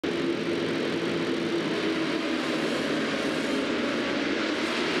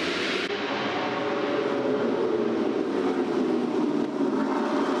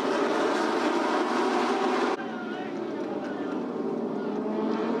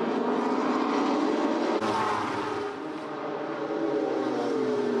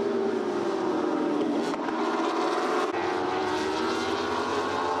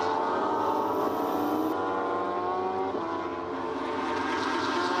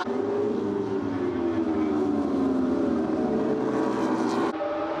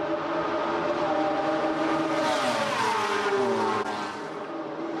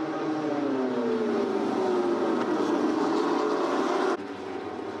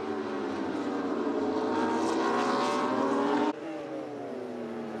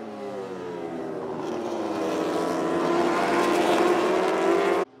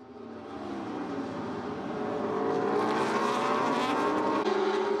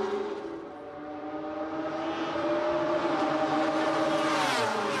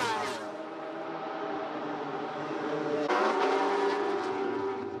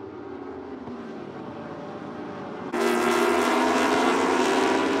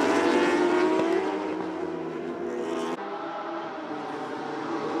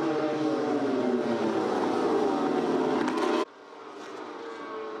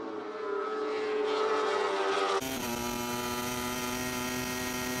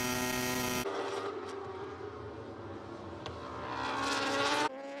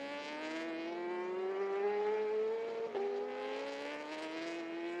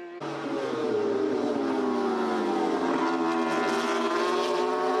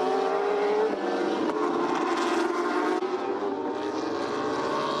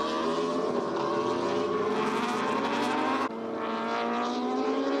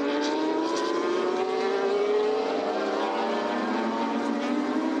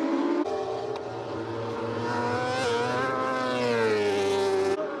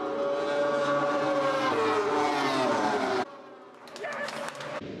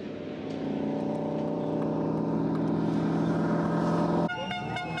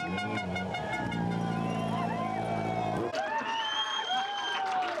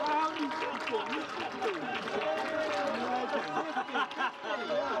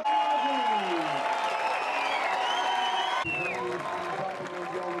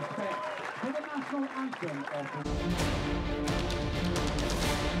anthem of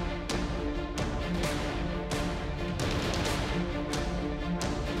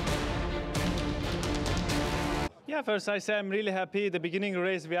Yeah, first I say I'm really happy. The beginning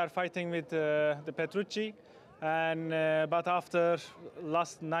race we are fighting with the Petrucci, and but after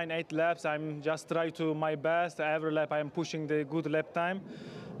last 9-8 laps, I'm just try to my best. Every lap I'm pushing the good lap time,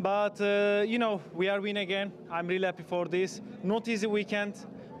 but you know we are win again. I'm really happy for this. Not easy weekend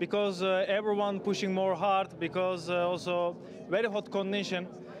because everyone pushing more hard because also very hot condition.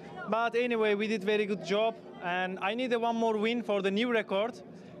 But anyway, we did very good job, and I need one more win for the new record.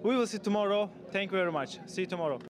 We will see tomorrow. Thank you very much. See you tomorrow.